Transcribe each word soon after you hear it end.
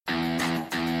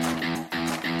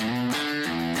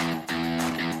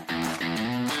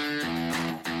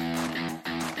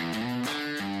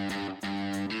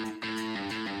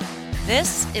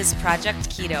This is Project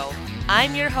Keto.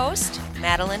 I'm your host,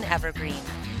 Madeline Evergreen.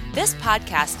 This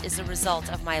podcast is a result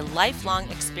of my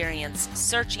lifelong experience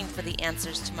searching for the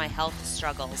answers to my health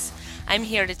struggles. I'm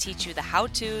here to teach you the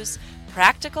how-tos,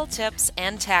 practical tips,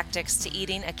 and tactics to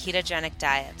eating a ketogenic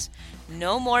diet.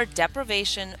 No more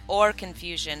deprivation or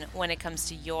confusion when it comes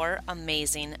to your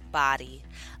amazing body.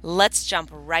 Let's jump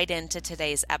right into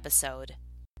today's episode.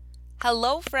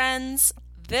 Hello, friends.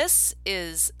 This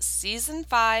is Season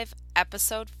 5,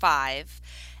 Episode 5,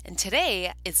 and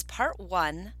today is Part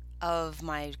 1 of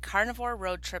my Carnivore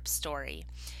road trip story.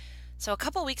 So a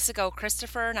couple weeks ago,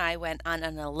 Christopher and I went on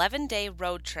an 11-day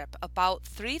road trip, about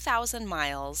 3,000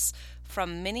 miles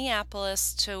from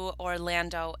Minneapolis to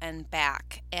Orlando and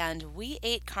back, and we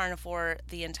ate carnivore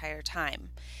the entire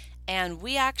time. And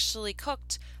we actually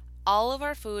cooked all of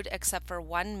our food except for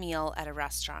one meal at a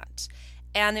restaurant.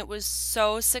 And it was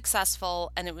so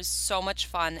successful and it was so much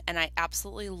fun and I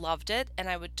absolutely loved it and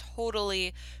I would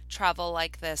totally travel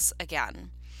like this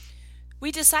again.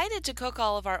 We decided to cook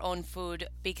all of our own food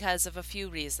because of a few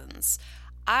reasons.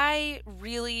 I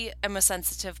really am a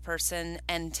sensitive person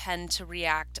and tend to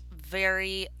react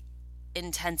very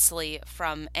intensely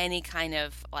from any kind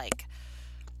of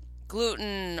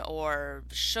gluten or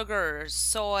sugar or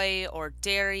soy or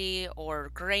dairy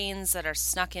or grains that are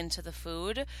snuck into the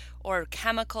food or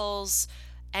chemicals,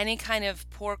 any kind of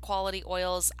poor quality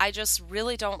oils. I just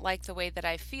really don't like the way that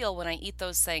I feel when I eat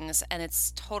those things, and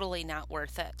it's totally not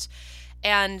worth it.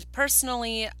 And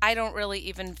personally, I don't really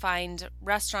even find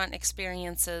restaurant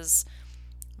experiences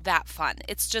that fun.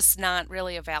 It's just not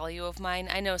really a value of mine.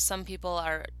 I know some people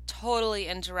are totally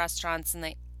into restaurants and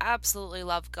they absolutely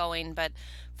love going, but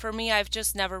for me, I've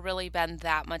just never really been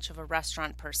that much of a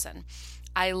restaurant person.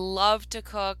 I love to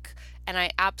cook and I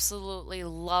absolutely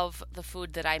love the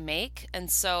food that I make.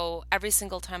 And so every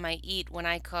single time I eat, when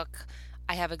I cook,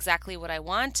 I have exactly what I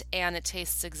want and it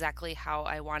tastes exactly how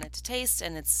I want it to taste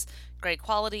and it's great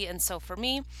quality. And so for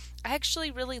me, I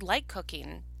actually really like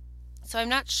cooking. So I'm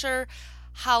not sure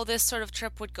how this sort of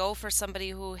trip would go for somebody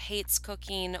who hates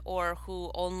cooking or who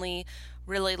only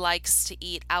really likes to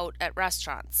eat out at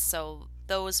restaurants. So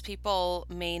those people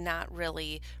may not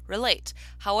really relate.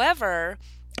 However,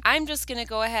 I'm just going to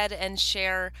go ahead and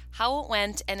share how it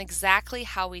went and exactly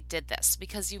how we did this,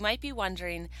 because you might be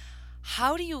wondering,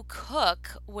 how do you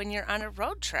cook when you're on a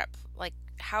road trip?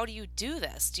 How do you do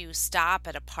this? Do you stop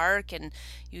at a park and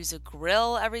use a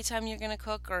grill every time you're going to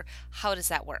cook, or how does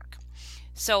that work?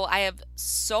 So I have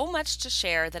so much to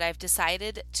share that I've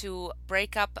decided to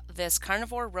break up this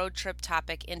carnivore road trip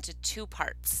topic into two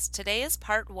parts. Today is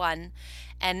part 1,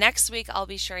 and next week I'll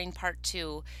be sharing part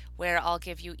 2, where I'll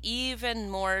give you even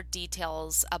more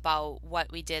details about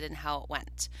what we did and how it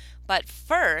went. But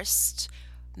first,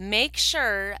 make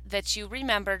sure that you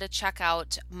remember to check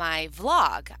out my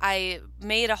vlog. I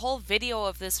made a whole video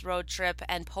of this road trip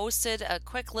and posted a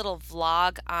quick little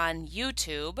vlog on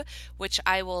YouTube, which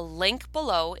I will link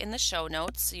below in the show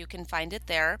notes so you can find it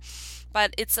there.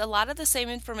 But it's a lot of the same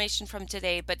information from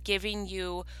today, but giving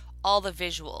you all the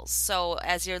visuals. So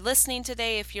as you're listening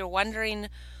today, if you're wondering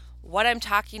what I'm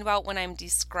talking about when I'm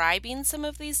describing some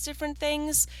of these different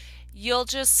things, you'll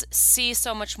just see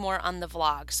so much more on the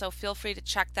vlog, so feel free to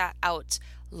check that out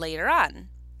later on.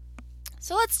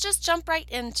 So let's just jump right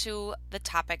into the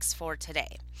topics for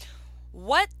today.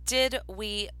 What did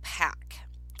we pack?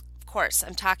 Of course,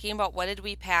 I'm talking about what did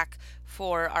we pack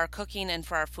for our cooking and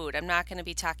for our food. I'm not going to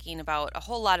be talking about a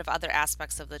whole lot of other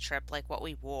aspects of the trip, like what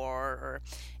we wore or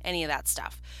any of that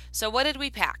stuff. So what did we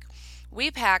pack?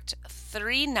 We packed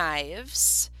 3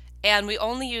 knives, and we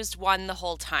only used one the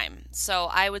whole time. So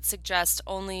I would suggest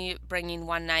only bringing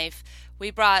one knife.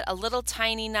 We brought a little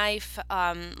tiny knife,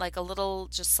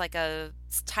 just like a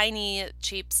tiny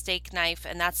cheap steak knife,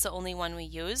 and that's the only one we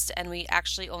used. And we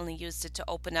actually only used it to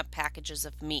open up packages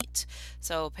of meat.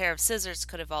 So a pair of scissors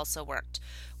could have also worked.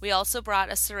 We also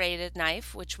brought a serrated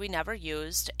knife, which we never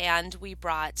used, and we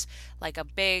brought like a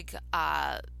big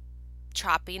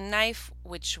chopping knife,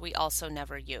 which we also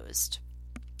never used.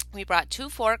 We brought 2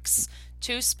 forks,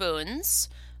 2 spoons.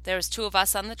 There was 2 of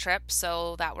us on the trip,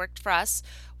 so that worked for us.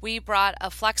 We brought a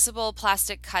flexible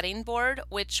plastic cutting board,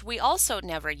 which we also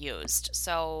never used.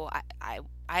 So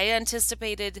I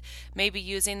anticipated maybe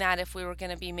using that if we were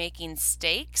going to be making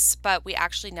steaks, but we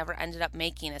actually never ended up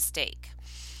making a steak.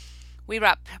 We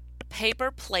brought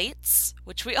paper plates,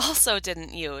 which we also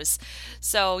didn't use.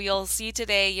 So you'll see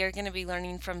today you're going to be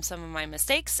learning from some of my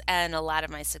mistakes and a lot of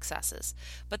my successes.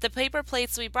 But the paper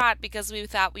plates we brought because we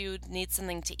thought we would need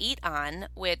something to eat on,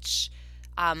 which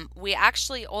we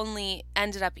actually only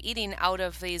ended up eating out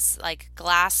of these like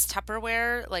glass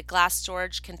Tupperware, like glass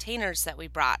storage containers that we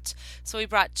brought. So we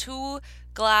brought two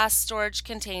glass storage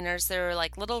containers. They're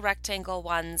like little rectangle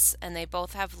ones, and they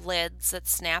both have lids that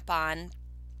snap on.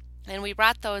 And we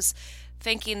brought those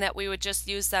thinking that we would just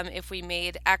use them if we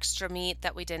made extra meat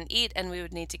that we didn't eat and we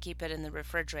would need to keep it in the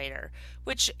refrigerator,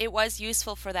 which it was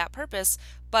useful for that purpose.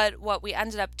 But what we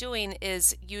ended up doing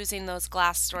is using those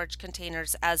glass storage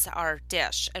containers as our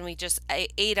dish, and we just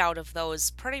ate out of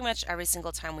those pretty much every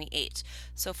single time we ate.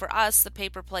 So for us, the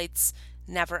paper plates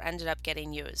never ended up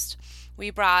getting used. We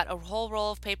brought a whole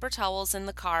roll of paper towels in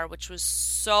the car, which was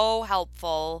so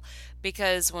helpful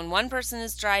because when one person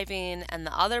is driving and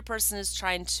the other person is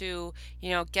trying to,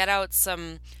 get out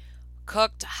some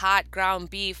cooked hot ground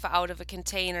beef out of a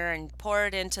container and pour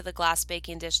it into the glass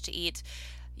baking dish to eat,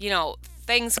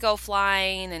 things go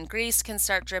flying and grease can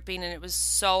start dripping, and it was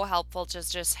so helpful to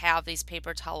just have these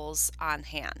paper towels on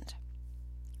hand.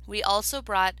 We also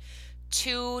brought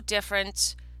two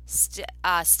different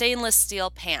stainless steel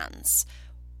pans,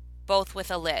 both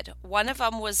with a lid. One of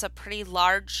them was a pretty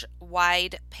large,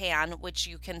 wide pan, which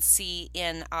you can see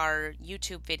in our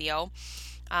YouTube video.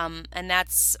 And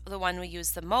that's the one we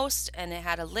used the most, and it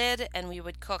had a lid, and we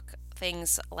would cook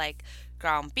things like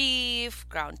ground beef,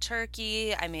 ground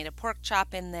turkey. I made a pork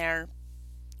chop in there.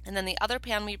 And then the other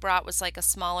pan we brought was like a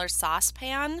smaller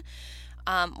saucepan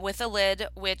with a lid,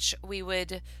 which we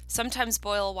would sometimes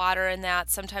boil water in that.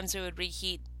 Sometimes we would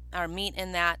reheat our meat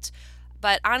in that.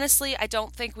 But honestly, I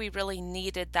don't think we really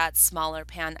needed that smaller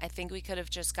pan. I think we could have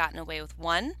just gotten away with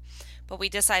one. But we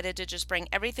decided to just bring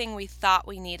everything we thought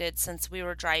we needed since we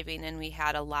were driving and we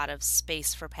had a lot of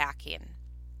space for packing.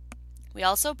 We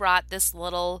also brought this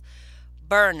little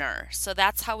burner. So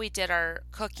that's how we did our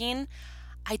cooking.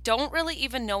 I don't really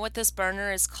even know what this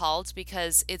burner is called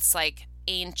because it's like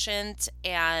ancient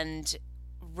and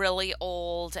really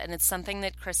old, and it's something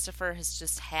that Christopher has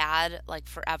just had like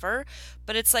forever.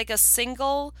 But it's like a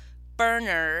single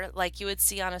burner like you would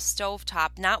see on a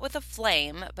stovetop, not with a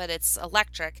flame, but it's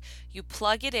electric. You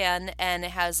plug it in and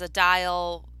it has a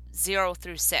dial 0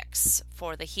 through 6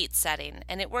 for the heat setting,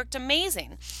 and it worked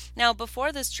amazing. Now,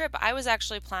 before this trip, I was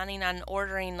actually planning on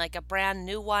ordering like a brand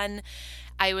new one.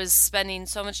 I was spending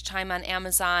so much time on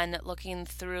Amazon looking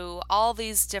through all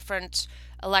these different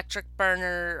electric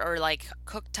burner or like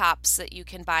cooktops that you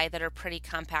can buy that are pretty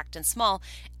compact and small.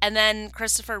 And then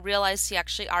Christopher realized he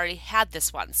actually already had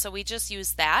this one. So we just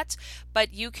used that.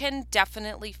 But you can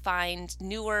definitely find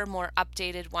newer, more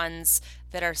updated ones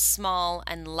that are small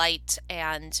and light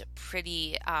and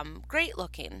pretty great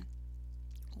looking.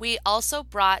 We also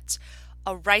brought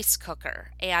a rice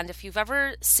cooker, and if you've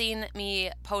ever seen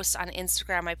me post on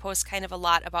Instagram, I post kind of a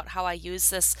lot about how I use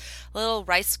this little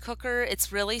rice cooker.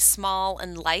 It's really small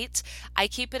and light. I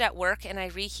keep it at work and I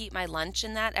reheat my lunch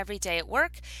in that every day at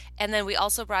work, and then we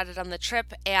also brought it on the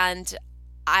trip, and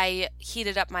I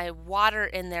heated up my water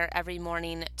in there every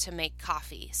morning to make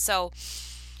coffee. So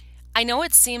I know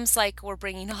it seems like we're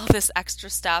bringing all this extra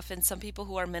stuff, and some people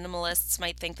who are minimalists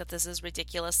might think that this is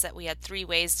ridiculous that we had 3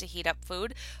 ways to heat up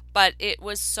food, but it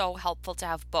was so helpful to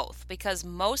have both because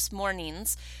most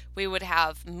mornings we would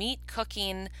have meat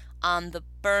cooking on the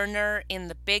burner in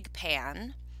the big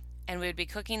pan, and we would be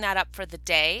cooking that up for the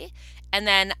day, and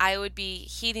then I would be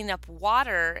heating up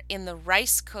water in the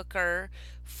rice cooker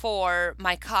for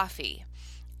my coffee.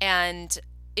 And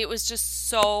it was just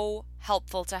so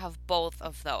helpful to have both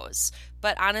of those.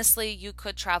 But honestly, you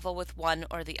could travel with one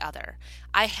or the other.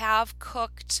 I have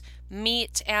cooked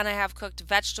meat and I have cooked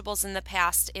vegetables in the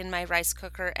past in my rice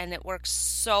cooker, and it works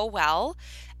so well.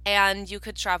 And you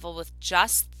could travel with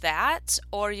just that,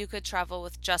 or you could travel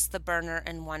with just the burner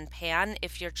and one pan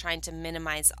if you're trying to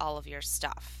minimize all of your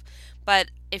stuff.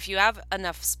 But if you have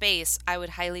enough space, I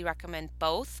would highly recommend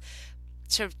both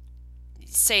to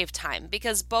save time,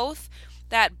 because both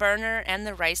that burner and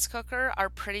the rice cooker are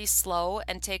pretty slow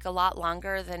and take a lot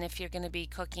longer than if you're going to be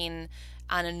cooking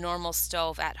on a normal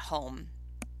stove at home.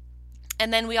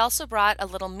 And then we also brought a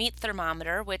little meat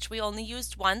thermometer, which we only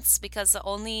used once because the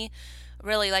only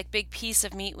really like big piece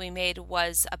of meat we made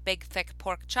was a big thick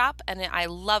pork chop, and I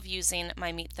love using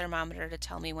my meat thermometer to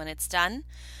tell me when it's done.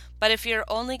 But if you're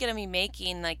only going to be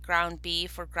making like ground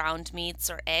beef or ground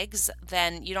meats or eggs,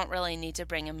 then you don't really need to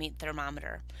bring a meat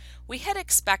thermometer. We had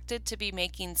expected to be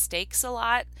making steaks a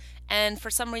lot, and for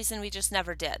some reason we just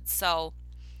never did. So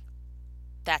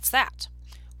that's that.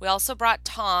 We also brought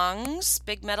tongs,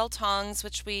 big metal tongs,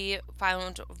 which we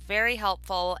found very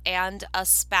helpful, and a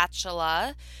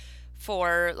spatula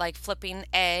for like flipping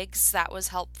eggs. That was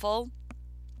helpful.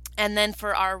 And then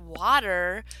for our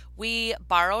water, we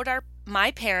borrowed our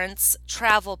my parents'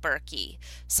 travel Berkey.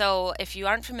 So if you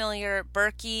aren't familiar,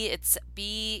 Berkey, it's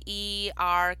Berkey,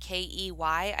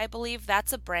 I believe.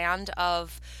 That's a brand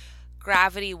of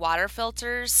gravity water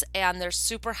filters, and they're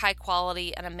super high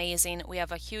quality and amazing. We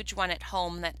have a huge one at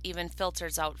home that even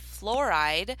filters out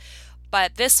fluoride.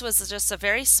 But this was just a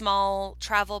very small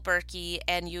travel Berkey,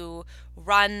 and you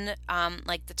run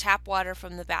like the tap water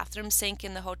from the bathroom sink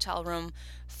in the hotel room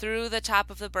through the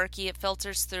top of the Berkey. It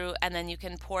filters through, and then you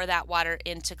can pour that water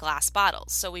into glass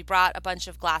bottles. So we brought a bunch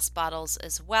of glass bottles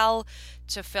as well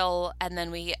to fill, and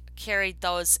then we carried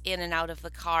those in and out of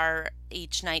the car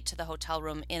each night to the hotel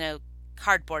room in a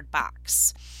cardboard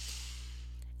box.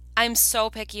 I'm so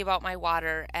picky about my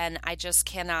water, and I just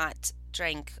cannot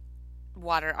drink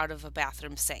water out of a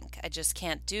bathroom sink. I just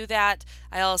can't do that.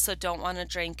 I also don't want to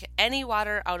drink any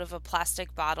water out of a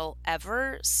plastic bottle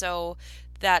ever. So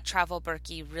that travel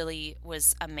Berkey really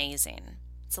was amazing.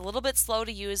 It's a little bit slow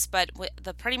to use, but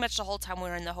pretty much the whole time we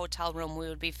were in the hotel room, we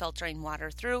would be filtering water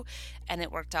through, and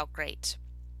it worked out great.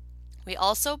 We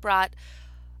also brought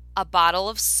a bottle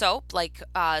of soap, like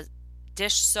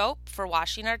dish soap for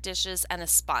washing our dishes, and a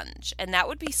sponge. And that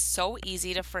would be so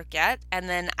easy to forget, and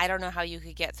then I don't know how you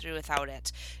could get through without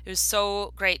it. It was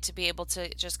so great to be able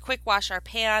to just quick wash our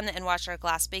pan and wash our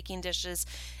glass baking dishes,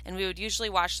 and we would usually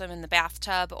wash them in the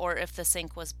bathtub or if the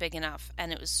sink was big enough,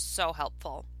 and it was so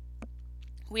helpful.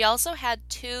 We also had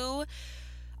two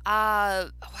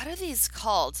what are these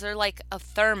called? They're like a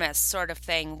thermos sort of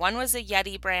thing. One was a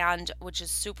Yeti brand, which is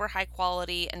super high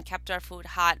quality and kept our food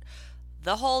hot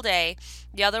the whole day.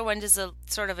 The other one is a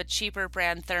sort of a cheaper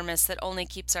brand thermos that only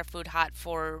keeps our food hot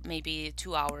for maybe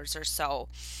 2 hours or so.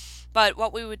 But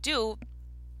what we would do,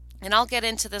 and I'll get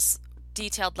into this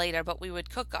detailed later, but we would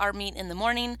cook our meat in the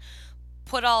morning,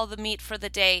 put all the meat for the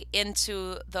day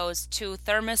into those two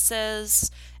thermoses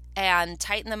and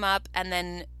tighten them up, and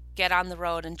then get on the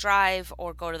road and drive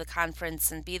or go to the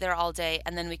conference and be there all day.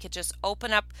 And then we could just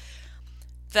open up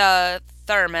the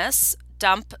thermos,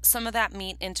 dump some of that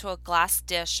meat into a glass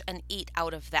dish, and eat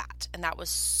out of that. And that was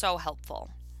so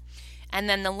helpful. And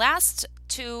then the last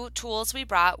two tools we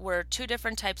brought were two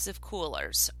different types of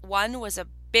coolers. One was a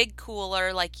big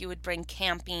cooler like you would bring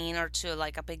camping or to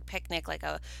like a big picnic, like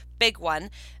a big one,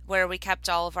 where we kept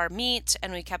all of our meat,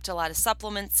 and we kept a lot of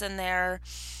supplements in there,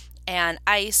 and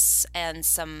ice, and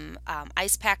some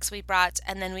ice packs we brought.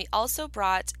 And then we also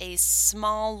brought a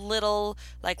small little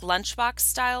like lunchbox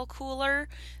style cooler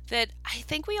that I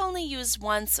think we only used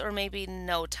once or maybe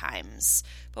no times.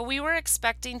 But we were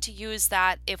expecting to use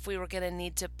that if we were going to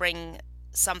need to bring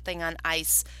something on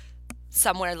ice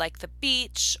somewhere like the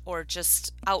beach or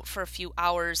just out for a few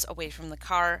hours away from the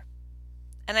car.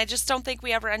 And I just don't think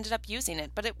we ever ended up using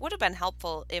it, but it would have been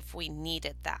helpful if we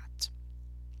needed that.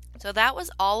 So that was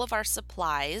all of our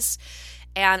supplies,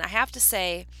 and I have to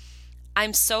say,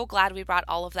 I'm so glad we brought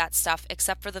all of that stuff,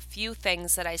 except for the few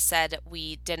things that I said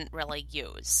we didn't really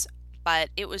use. But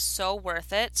it was so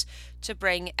worth it to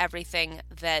bring everything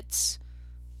that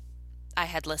I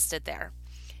had listed there.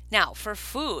 Now, for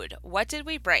food, what did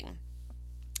we bring?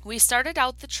 We started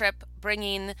out the trip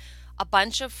bringing a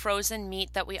bunch of frozen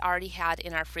meat that we already had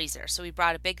in our freezer. So we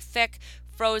brought a big, thick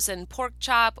frozen pork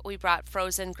chop, we brought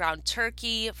frozen ground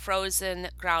turkey, frozen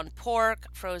ground pork,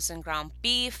 frozen ground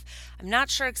beef. I'm not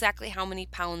sure exactly how many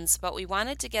pounds, but we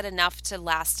wanted to get enough to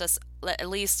last us at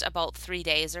least about 3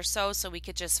 days or so we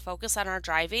could just focus on our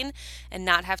driving and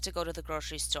not have to go to the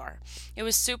grocery store. It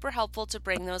was super helpful to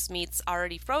bring those meats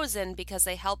already frozen because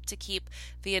they help to keep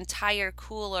the entire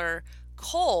cooler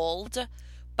cold,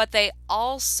 but they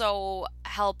also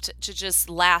helped to just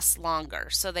last longer.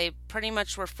 So they pretty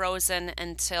much were frozen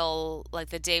until like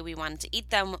the day we wanted to eat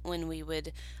them, when we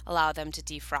would allow them to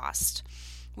defrost.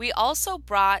 We also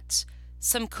brought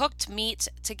some cooked meat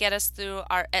to get us through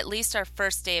at least our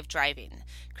first day of driving.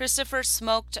 Christopher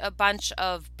smoked a bunch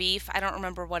of beef. I don't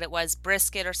remember what it was,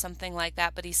 brisket or something like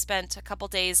that, but he spent a couple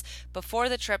days before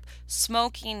the trip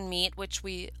smoking meat, which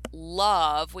we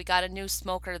love. We got a new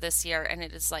smoker this year, and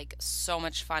it is like so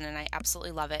much fun, and I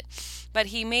absolutely love it. But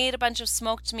he made a bunch of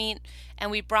smoked meat,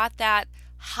 and we brought that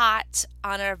hot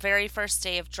on our very first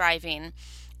day of driving.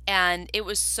 And it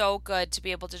was so good to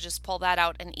be able to just pull that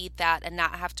out and eat that and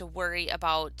not have to worry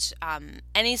about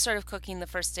any sort of cooking the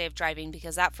first day of driving,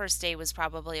 because that first day was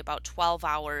probably about 12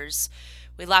 hours.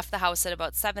 We left the house at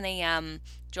about 7 a.m.,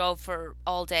 drove for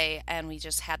all day, and we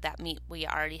just had that meat we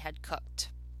already had cooked.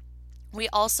 We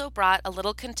also brought a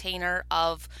little container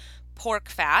of pork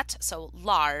fat, so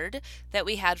lard, that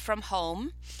we had from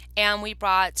home, and we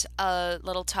brought a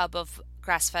little tub of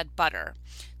grass-fed butter.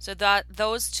 So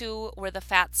those two were the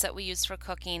fats that we used for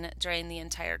cooking during the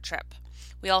entire trip.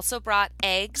 We also brought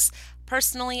eggs.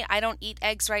 Personally, I don't eat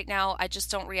eggs right now. I just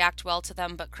don't react well to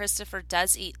them, but Christopher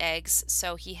does eat eggs,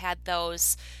 so he had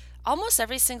those almost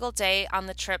every single day on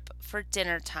the trip for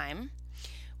dinner time.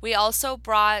 We also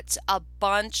brought a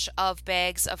bunch of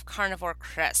bags of Carnivore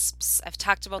crisps. I've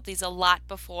talked about these a lot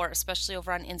before, especially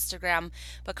over on Instagram.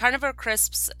 But Carnivore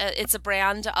crisps, it's a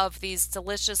brand of these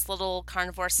delicious little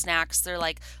carnivore snacks. They're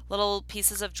like little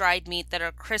pieces of dried meat that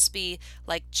are crispy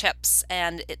like chips.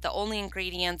 And the only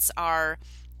ingredients are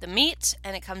the meat,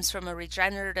 and it comes from a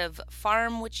regenerative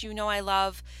farm, which you know I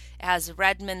love. It has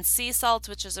Redmond sea salt,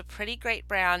 which is a pretty great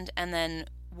brand, and then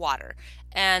water.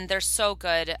 And they're so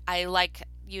good. I like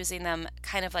using them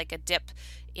kind of like a dip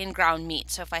in ground meat.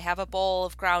 So if I have a bowl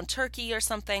of ground turkey or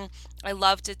something, I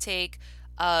love to take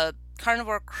a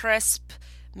Carnivore crisp,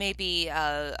 maybe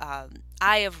a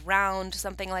eye of round,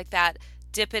 something like that,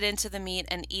 dip it into the meat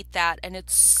and eat that, and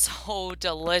it's so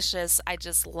delicious. I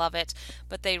just love it.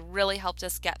 But they really helped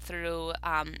us get through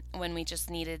when we just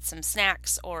needed some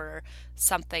snacks or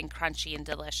something crunchy and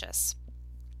delicious.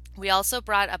 We also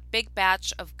brought a big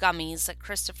batch of gummies that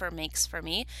Christopher makes for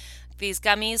me. These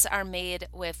gummies are made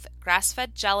with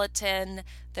grass-fed gelatin.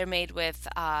 They're made with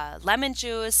lemon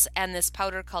juice and this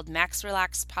powder called Max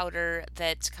Relax powder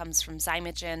that comes from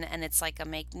Zymogen, and it's like a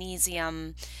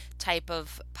magnesium type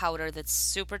of powder that's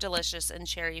super delicious and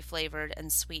cherry flavored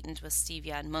and sweetened with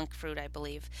stevia and monk fruit, I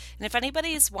believe. And if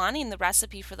anybody is wanting the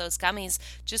recipe for those gummies,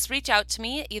 just reach out to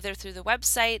me either through the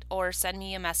website or send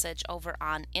me a message over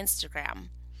on Instagram.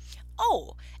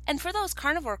 Oh, and for those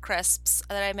Carnivore crisps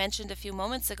that I mentioned a few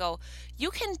moments ago,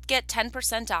 you can get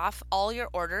 10% off all your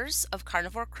orders of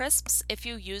Carnivore crisps if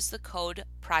you use the code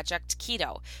Project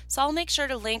Keto. So I'll make sure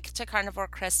to link to Carnivore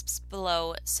crisps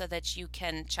below so that you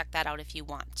can check that out if you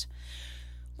want.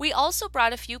 We also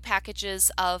brought a few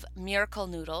packages of Miracle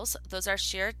noodles. Those are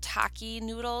shirataki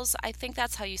noodles. I think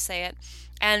that's how you say it.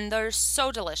 And they're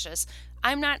so delicious.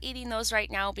 I'm not eating those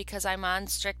right now because I'm on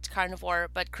strict carnivore,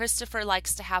 but Christopher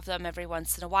likes to have them every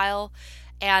once in a while.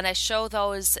 And I show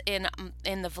those in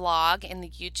the vlog, in the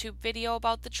YouTube video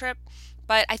about the trip.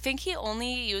 But I think he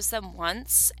only used them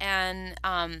once, and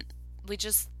we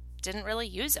just didn't really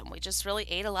use them. We just really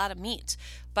ate a lot of meat.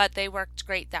 But they worked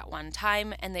great that one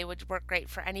time, and they would work great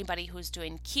for anybody who's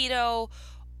doing keto,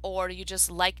 or you just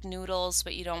like noodles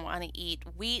but you don't want to eat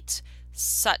wheat.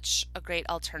 Such a great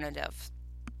alternative.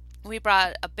 We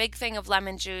brought a big thing of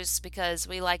lemon juice because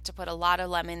we like to put a lot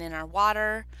of lemon in our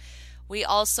water. We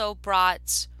also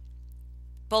brought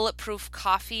bulletproof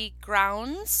coffee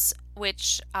grounds,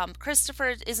 which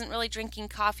Christopher isn't really drinking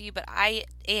coffee, but I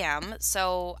am.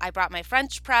 So I brought my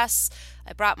French press,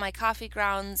 I brought my coffee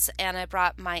grounds, and I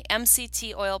brought my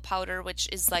MCT oil powder, which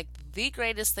is like the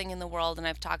greatest thing in the world, and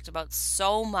I've talked about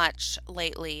so much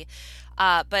lately.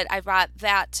 But I brought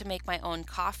that to make my own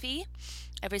coffee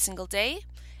every single day.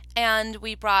 And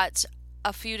we brought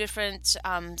a few different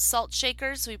salt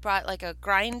shakers. We brought like a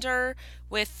grinder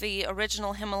with the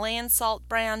original Himalayan salt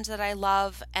brand that I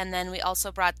love. And then we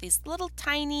also brought these little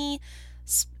tiny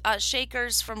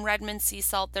shakers from Redmond Sea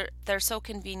Salt. They're so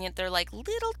convenient. They're like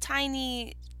little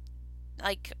tiny,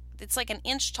 like it's like an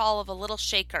inch tall of a little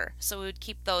shaker. So we would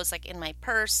keep those like in my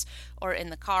purse or in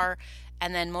the car,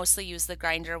 and then mostly use the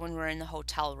grinder when we're in the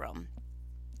hotel room.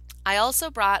 I also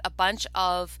brought a bunch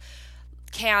of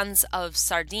cans of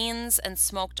sardines and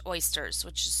smoked oysters,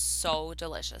 which is so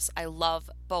delicious. I love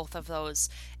both of those.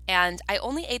 And I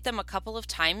only ate them a couple of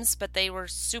times, but they were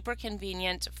super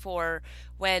convenient for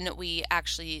when we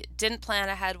actually didn't plan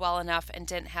ahead well enough and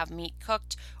didn't have meat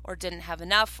cooked or didn't have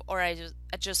enough, or I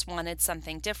just wanted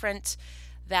something different.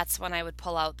 That's when I would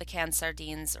pull out the canned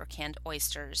sardines or canned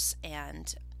oysters,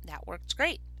 and that worked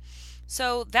great.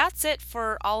 So that's it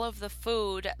for all of the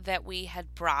food that we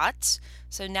had brought.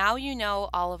 So now you know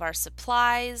all of our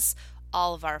supplies,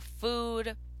 all of our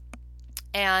food,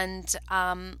 and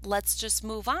let's just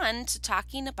move on to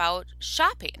talking about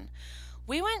shopping.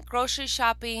 We went grocery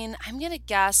shopping, I'm going to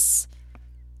guess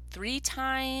 3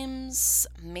 times,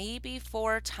 maybe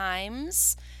 4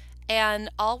 times, and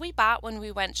all we bought when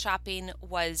we went shopping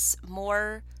was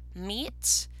more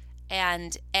meat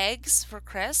and eggs for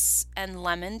Chris and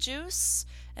lemon juice,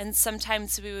 and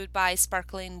sometimes we would buy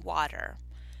sparkling water.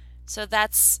 So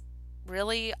that's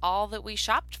really all that we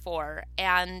shopped for,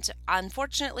 and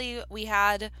unfortunately we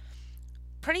had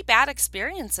pretty bad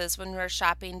experiences when we were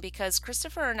shopping because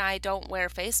Christopher and I don't wear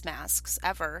face masks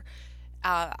ever.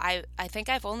 I think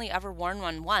I've only ever worn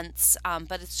one once,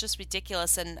 but it's just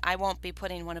ridiculous, and I won't be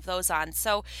putting one of those on.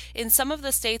 So in some of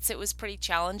the states it was pretty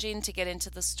challenging to get into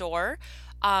the store.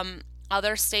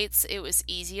 Other states it was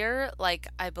easier, like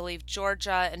I believe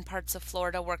Georgia and parts of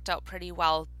Florida worked out pretty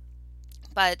well.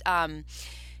 But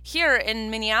here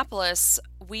in Minneapolis,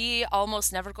 we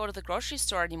almost never go to the grocery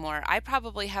store anymore. I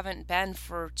probably haven't been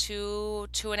for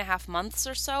 2.5 months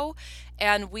or so.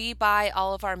 And we buy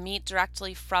all of our meat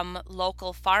directly from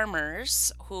local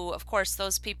farmers who, of course,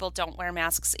 those people don't wear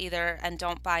masks either and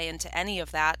don't buy into any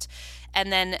of that.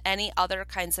 And then any other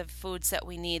kinds of foods that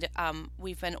we need,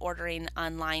 we've been ordering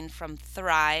online from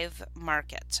Thrive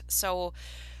Market. So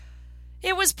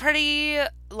it was pretty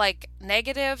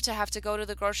negative to have to go to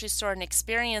the grocery store and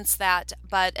experience that,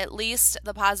 but at least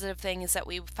the positive thing is that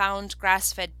we found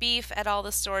grass-fed beef at all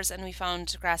the stores and we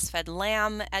found grass-fed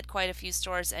lamb at quite a few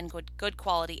stores and good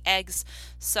quality eggs.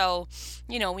 So,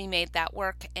 we made that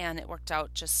work and it worked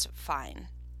out just fine.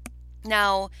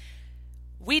 Now,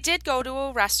 we did go to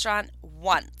a restaurant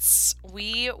once.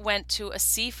 We went to a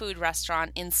seafood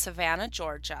restaurant in Savannah,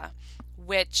 Georgia,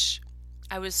 which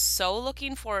I was so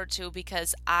looking forward to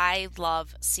because I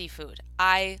love seafood.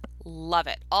 I love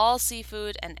it. All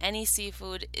seafood and any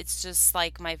seafood, it's just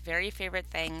like my very favorite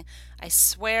thing. I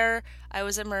swear I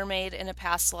was a mermaid in a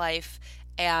past life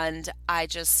and I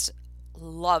just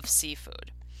love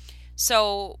seafood.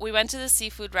 So we went to the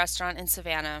seafood restaurant in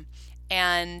Savannah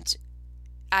and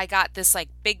I got this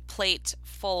big plate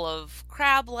full of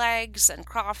crab legs and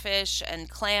crawfish and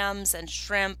clams and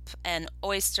shrimp and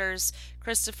oysters.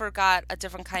 Christopher got a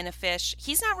different kind of fish.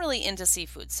 He's not really into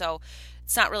seafood, so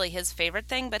it's not really his favorite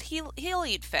thing, but he'll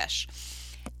eat fish.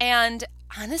 And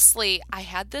honestly, I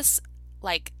had this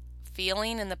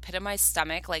feeling in the pit of my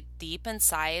stomach, deep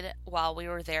inside while we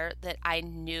were there, that I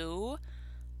knew,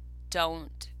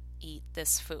 don't eat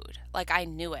this food. I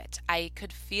knew it. I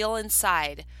could feel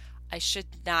inside, I should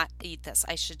not eat this.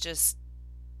 I should just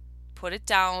put it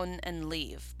down and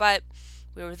leave. But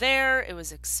we were there. It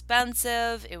was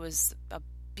expensive. It was a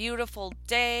beautiful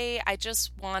day. I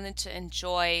just wanted to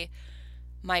enjoy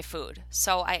my food.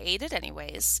 So I ate it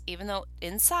anyways, even though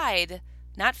inside,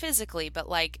 not physically, but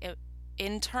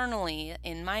internally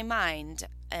in my mind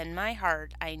and my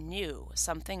heart, I knew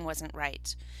something wasn't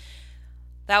right.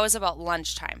 That was about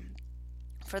lunchtime.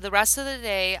 For the rest of the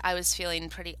day, I was feeling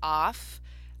pretty off.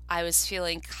 I was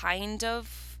feeling kind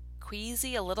of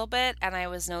queasy a little bit, and I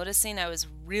was noticing I was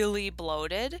really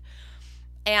bloated.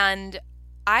 And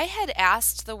I had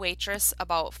asked the waitress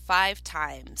about 5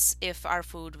 times if our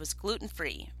food was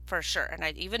gluten-free, for sure. And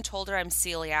I'd even told her I'm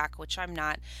celiac, which I'm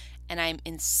not. And I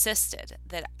insisted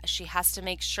that she has to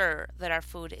make sure that our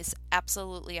food is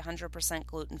absolutely 100%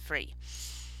 gluten-free.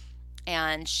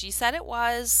 And she said it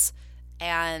was,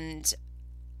 and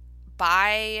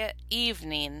by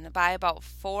evening, by about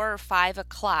 4 or 5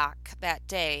 o'clock that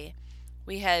day,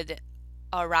 we had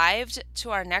arrived to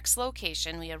our next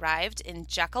location. We arrived in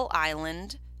Jekyll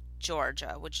Island,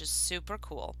 Georgia, which is super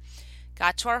cool.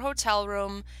 Got to our hotel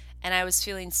room, and I was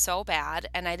feeling so bad.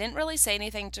 And I didn't really say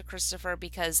anything to Christopher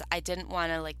because I didn't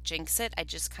want to jinx it. I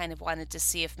just kind of wanted to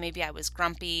see if maybe I was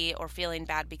grumpy or feeling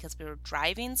bad because we were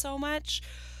driving so much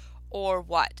or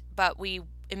what. But we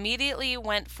immediately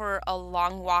went for a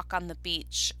long walk on the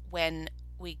beach when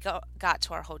we got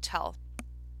to our hotel.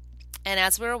 And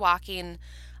as we were walking,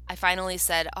 I finally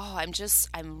said,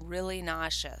 I'm really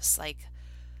nauseous.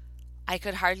 I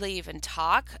could hardly even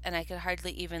talk, and I could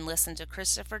hardly even listen to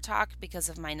Christopher talk because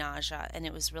of my nausea, and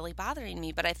it was really bothering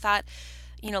me. But I thought,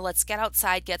 let's get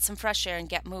outside, get some fresh air, and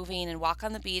get moving and walk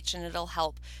on the beach, and it'll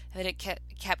help. But it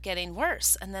kept getting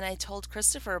worse. And then I told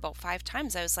Christopher about 5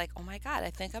 times. I was like, oh my God,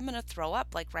 I think I'm going to throw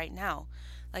up right now.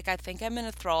 I think I'm going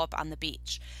to throw up on the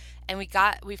beach. And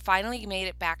we finally made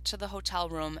it back to the hotel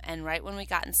room. And right when we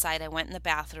got inside, I went in the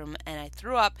bathroom and I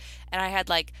threw up, and I had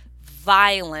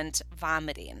violent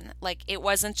vomiting. It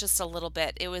wasn't just a little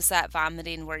bit. It was that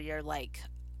vomiting where you're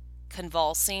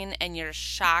convulsing and you're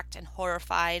shocked and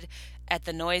horrified at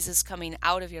the noises coming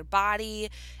out of your body,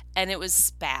 and it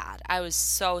was bad. I was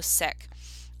so sick.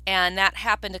 And that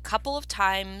happened a couple of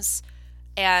times,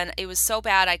 and it was so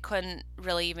bad I couldn't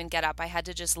really even get up. I had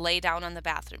to just lay down on the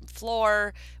bathroom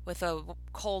floor with a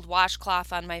cold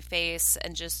washcloth on my face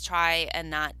and just try and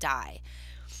not die.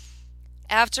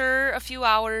 After a few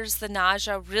hours, the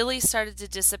nausea really started to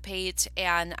dissipate,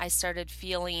 and I started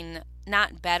feeling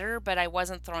not better, but I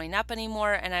wasn't throwing up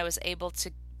anymore, and I was able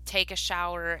to take a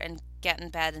shower and get in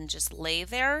bed and just lay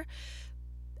there.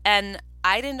 And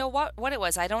I didn't know what it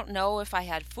was. I don't know if I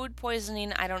had food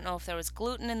poisoning. I don't know if there was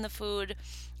gluten in the food.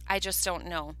 I just don't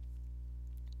know.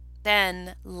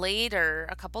 Then later,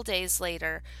 a couple days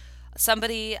later,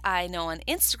 somebody I know on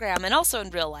Instagram and also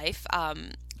in real life,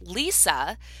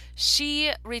 Lisa,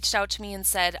 she reached out to me and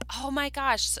said, oh my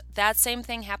gosh, that same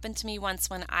thing happened to me once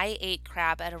when I ate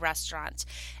crab at a restaurant.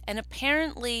 And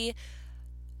apparently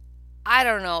I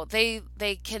don't know. They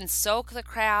can soak the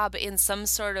crab in some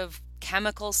sort of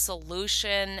chemical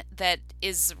solution that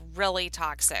is really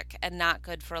toxic and not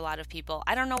good for a lot of people.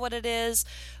 I don't know what it is,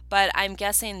 but I'm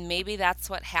guessing maybe that's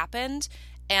what happened,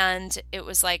 and it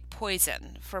was like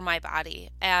poison for my body.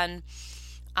 And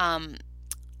um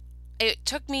it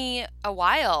took me a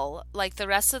while, like the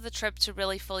rest of the trip, to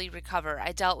really fully recover.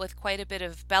 I dealt with quite a bit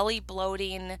of belly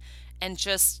bloating and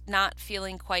just not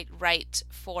feeling quite right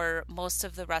for most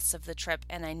of the rest of the trip.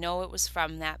 And I know it was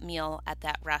from that meal at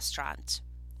that restaurant.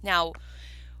 Now,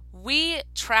 we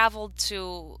traveled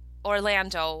to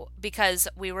Orlando because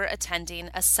we were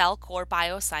attending a Cell Core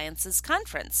Biosciences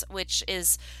conference, which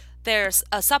is there's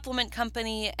a supplement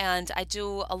company, and I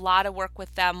do a lot of work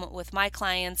with them with my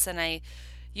clients, and I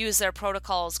use their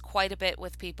protocols quite a bit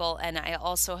with people, and I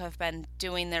also have been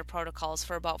doing their protocols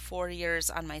for about 4 years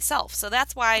on myself. So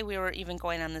that's why we were even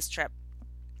going on this trip.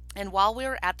 And while we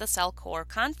were at the Cell Core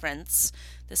conference,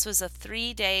 this was a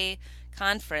 3-day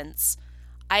conference,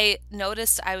 I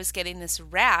noticed I was getting this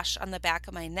rash on the back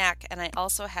of my neck, and I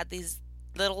also had these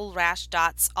little rash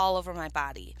dots all over my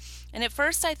body. And at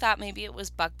first I thought maybe it was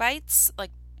bug bites,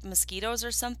 like mosquitoes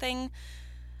or something.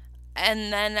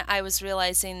 And then I was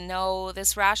realizing, no,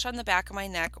 this rash on the back of my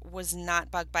neck was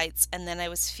not bug bites. And then I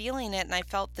was feeling it, and I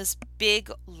felt this big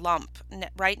lump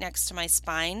right next to my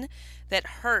spine that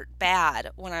hurt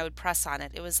bad when I would press on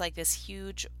it. It was like this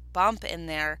huge bump in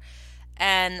there.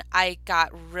 And I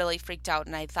got really freaked out,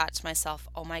 and I thought to myself,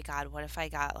 oh my God, what if I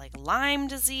got like Lyme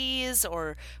disease?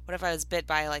 Or what if I was bit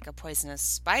by like a poisonous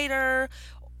spider?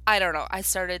 I don't know. I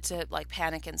started to like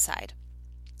panic inside.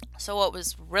 So what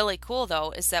was really cool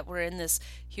though is that we're in this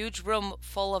huge room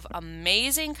full of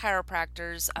amazing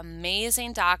chiropractors,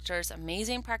 amazing doctors,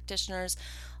 amazing practitioners.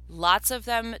 Lots of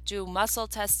them do muscle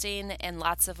testing, and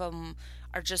lots of them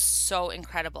are just so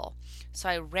incredible. So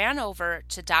I ran over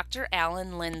to Dr.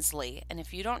 Alan Lindsley, and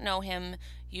if you don't know him,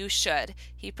 you should.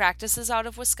 He practices out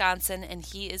of Wisconsin, and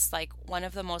he is like one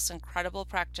of the most incredible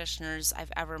practitioners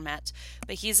I've ever met.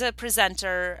 But he's a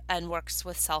presenter and works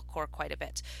with Cellcore quite a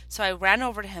bit. So I ran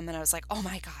over to him and I was like, oh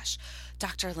my gosh,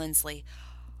 Dr. Lindsley,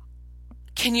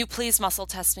 can you please muscle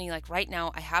test me like right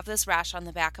now? I have this rash on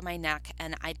the back of my neck,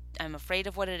 and I'm afraid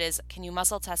of what it is. Can you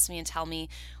muscle test me and tell me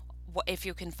if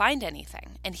you can find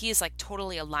anything? And he is like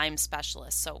totally a Lyme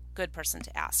specialist, so good person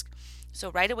to ask. So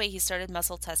right away he started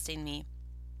muscle testing me.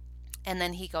 And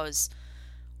then he goes,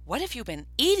 what have you been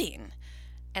eating?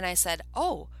 And I said,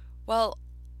 oh, well,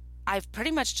 I've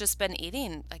pretty much just been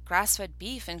eating like grass-fed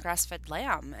beef and grass-fed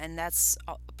lamb, and that's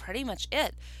pretty much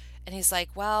it. And he's like,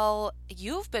 well,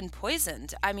 you've been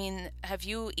poisoned. I mean, have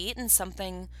you eaten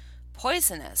something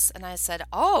poisonous? And I said,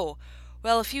 oh,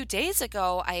 well, a few days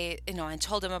ago, I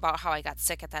told him about how I got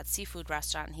sick at that seafood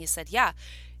restaurant. And he said, yeah,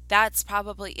 that's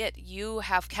probably it. You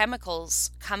have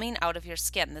chemicals coming out of your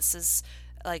skin. This is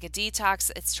like a detox.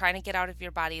 It's trying to get out of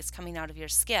your body. It's coming out of your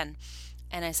skin.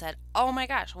 And I said, oh my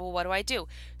gosh, well, what do I do?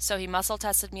 So he muscle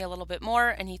tested me a little bit more,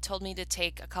 and he told me to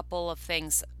take a couple of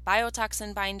things,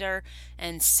 biotoxin binder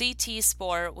and CT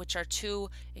spore, which are two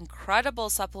incredible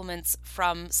supplements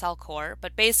from Cellcore.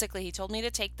 But basically, he told me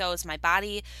to take those. My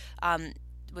body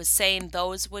was saying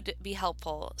those would be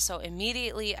helpful. So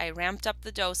immediately I ramped up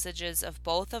the dosages of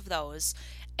both of those,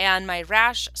 and my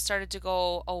rash started to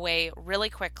go away really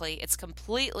quickly. It's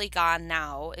completely gone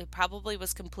now. It probably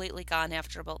was completely gone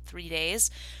after about 3 days.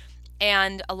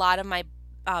 And a lot of my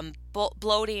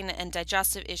bloating and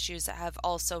digestive issues have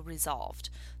also resolved.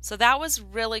 So that was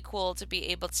really cool to be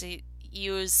able to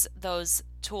use those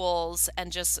tools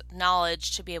and just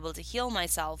knowledge to be able to heal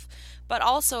myself, but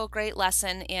also a great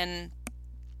lesson in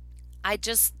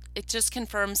it just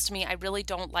confirms to me I really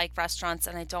don't like restaurants,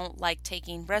 and I don't like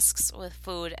taking risks with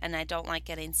food, and I don't like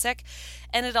getting sick.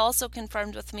 And it also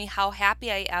confirmed with me how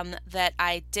happy I am that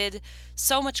I did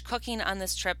so much cooking on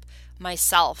this trip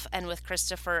myself and with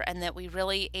Christopher, and that we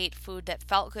really ate food that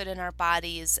felt good in our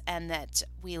bodies and that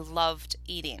we loved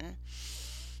eating.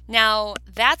 Now,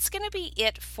 that's going to be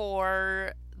it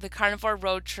for the carnivore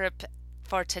road trip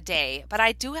for today, but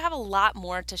I do have a lot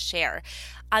more to share.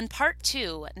 On part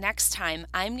 2, next time,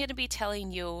 I'm going to be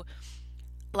telling you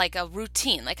like a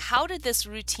routine. Like, how did this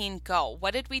routine go?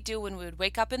 What did we do when we would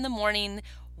wake up in the morning?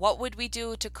 What would we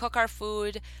do to cook our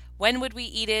food? When would we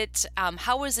eat it?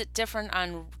 How was it different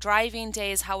on driving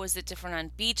days? How was it different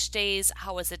on beach days?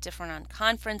 How was it different on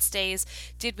conference days?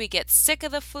 Did we get sick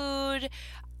of the food?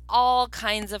 all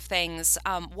kinds of things.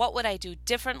 What would I do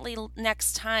differently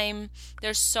next time?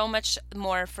 There's so much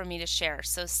more for me to share.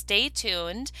 So stay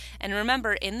tuned. And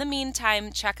remember, in the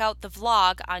meantime, check out the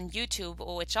vlog on YouTube,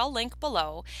 which I'll link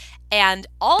below. And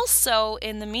also,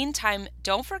 in the meantime,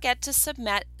 don't forget to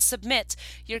submit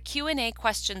your Q&A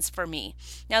questions for me.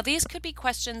 Now, these could be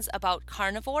questions about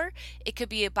carnivore. It could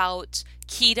be about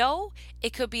keto.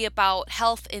 It could be about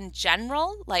health in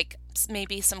general, like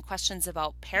maybe some questions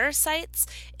about parasites.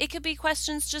 It could be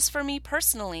questions just for me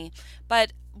personally.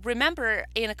 But remember,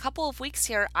 in a couple of weeks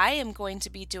here, I am going to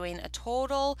be doing a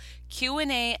total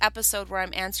Q&A episode where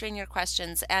I'm answering your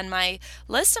questions, and my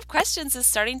list of questions is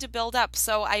starting to build up,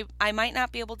 so I might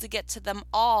not be able to get to them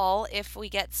all if we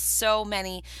get so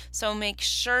many. So make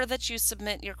sure that you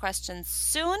submit your questions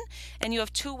soon, and you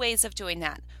have two ways of doing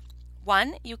that.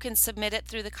 One, you can submit it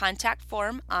through the contact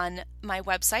form on my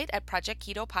website at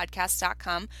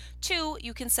projectketopodcast.com. Two,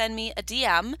 you can send me a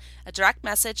DM, a direct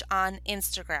message on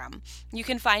Instagram. You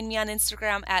can find me on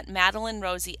Instagram at Madeline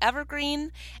Rosie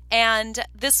Evergreen. And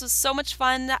this was so much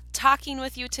fun talking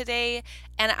with you today,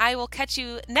 and I will catch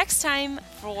you next time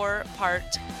for part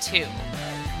 2.